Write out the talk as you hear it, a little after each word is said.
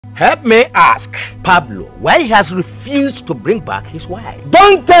Help me ask Pablo why he has refused to bring back his wife.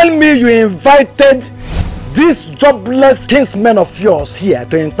 Don't tell me you invited this jobless kinsman of yours here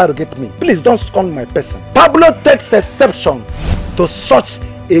to interrogate me. Please don't scorn my person. Pablo takes exception to such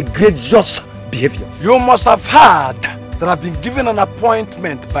egregious behavior. You must have heard that I've been given an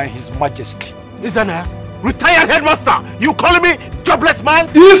appointment by His Majesty. Isn't it? Retired headmaster, you calling me jobless man?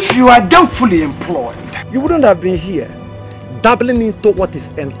 If you are gainfully employed, you wouldn't have been here dabbling into what is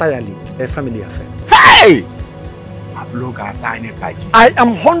entirely a family affair. Hey! I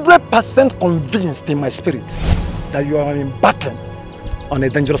am 100% convinced in my spirit that you are embarking on a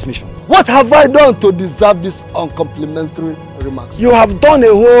dangerous mission. What have I done to deserve these uncomplimentary remarks? You have done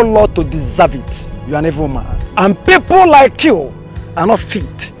a whole lot to deserve it. You are an evil man. And people like you are not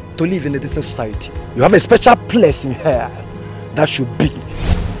fit to live in a decent society. You have a special place in here that should be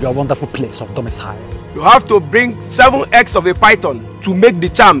your wonderful place of domicile. You have to bring 7 eggs of a python to make the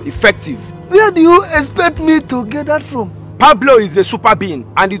charm effective. Where do you expect me to get that from? Pablo is a super being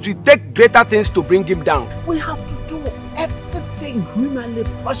and it will take greater things to bring him down. We have to do everything humanly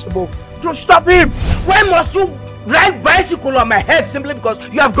possible to stop him. Why must you ride bicycle on my head simply because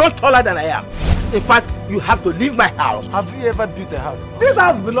you have grown taller than I am? In fact, you have to leave my house. Have you ever built a house? This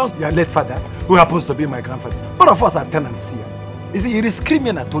house belongs to your late father, who happens to be my grandfather. Both of us are tenants here. You see, it is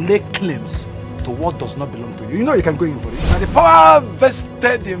criminal to lay claims to what does not belong to you. You know you can go in for it. And the power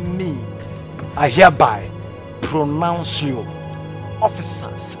vested in me, I hereby pronounce you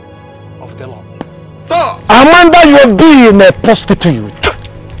officers of the law. Sir! Amanda, you have been a prostitute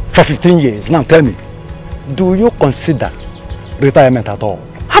for 15 years. Now tell me, do you consider retirement at all?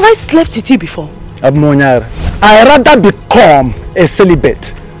 Have I slept with you before? I rather become a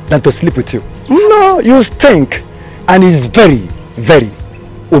celibate than to sleep with you. No, you stink, and it's very, very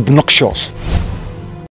obnoxious.